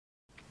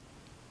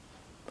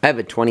I have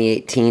a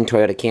 2018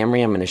 Toyota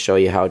Camry. I'm going to show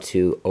you how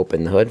to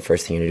open the hood.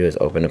 First thing you're going to do is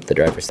open up the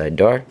driver's side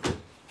door.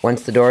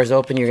 Once the door is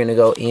open, you're going to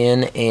go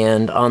in,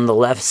 and on the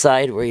left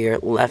side where your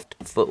left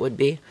foot would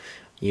be,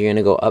 you're going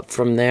to go up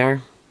from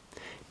there,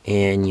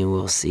 and you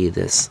will see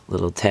this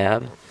little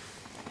tab.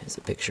 There's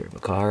a picture of a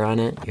car on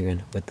it. You're going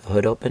to, with the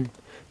hood open,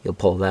 you'll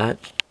pull that.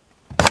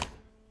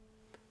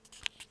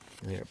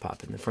 There,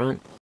 pop in the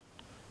front.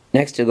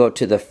 Next, you'll go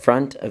to the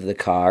front of the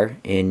car,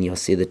 and you'll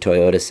see the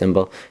Toyota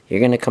symbol. You're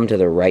going to come to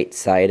the right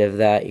side of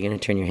that. You're going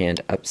to turn your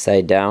hand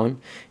upside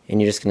down, and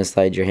you're just going to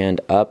slide your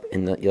hand up,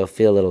 and you'll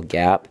feel a little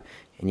gap.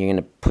 And you're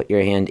going to put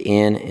your hand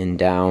in and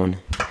down,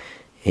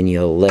 and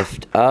you'll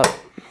lift up,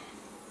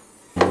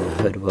 and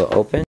the hood will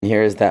open. And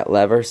here's that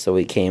lever, so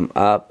we came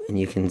up, and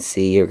you can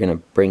see you're going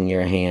to bring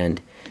your hand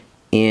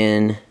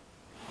in,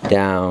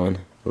 down,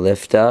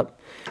 lift up,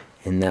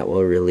 and that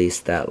will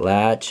release that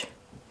latch.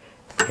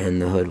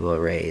 And the hood will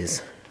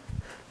raise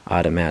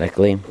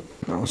automatically.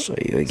 I'll show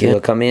you again. So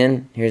you'll come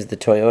in, here's the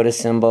Toyota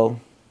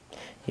symbol.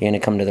 You're going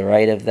to come to the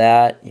right of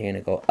that. You're going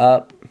to go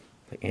up,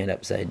 put your hand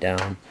upside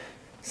down,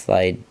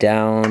 slide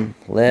down,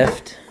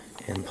 lift,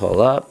 and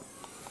pull up.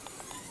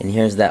 And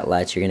here's that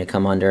latch you're going to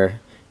come under.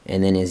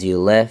 And then as you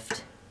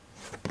lift,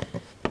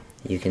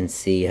 you can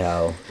see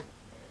how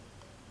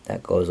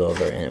that goes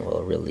over and it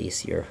will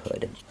release your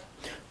hood.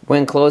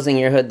 When closing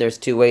your hood, there's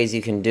two ways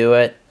you can do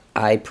it.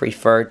 I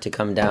prefer to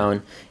come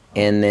down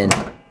and then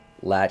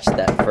latch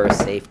that first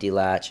safety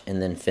latch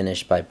and then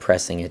finish by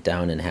pressing it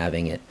down and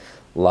having it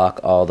lock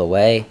all the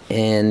way.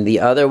 And the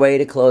other way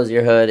to close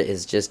your hood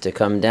is just to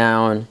come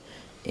down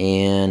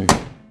and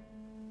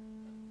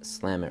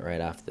slam it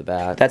right off the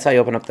bat. That's how you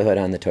open up the hood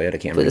on the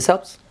Toyota Camry. If this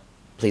helps,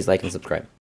 please like and subscribe.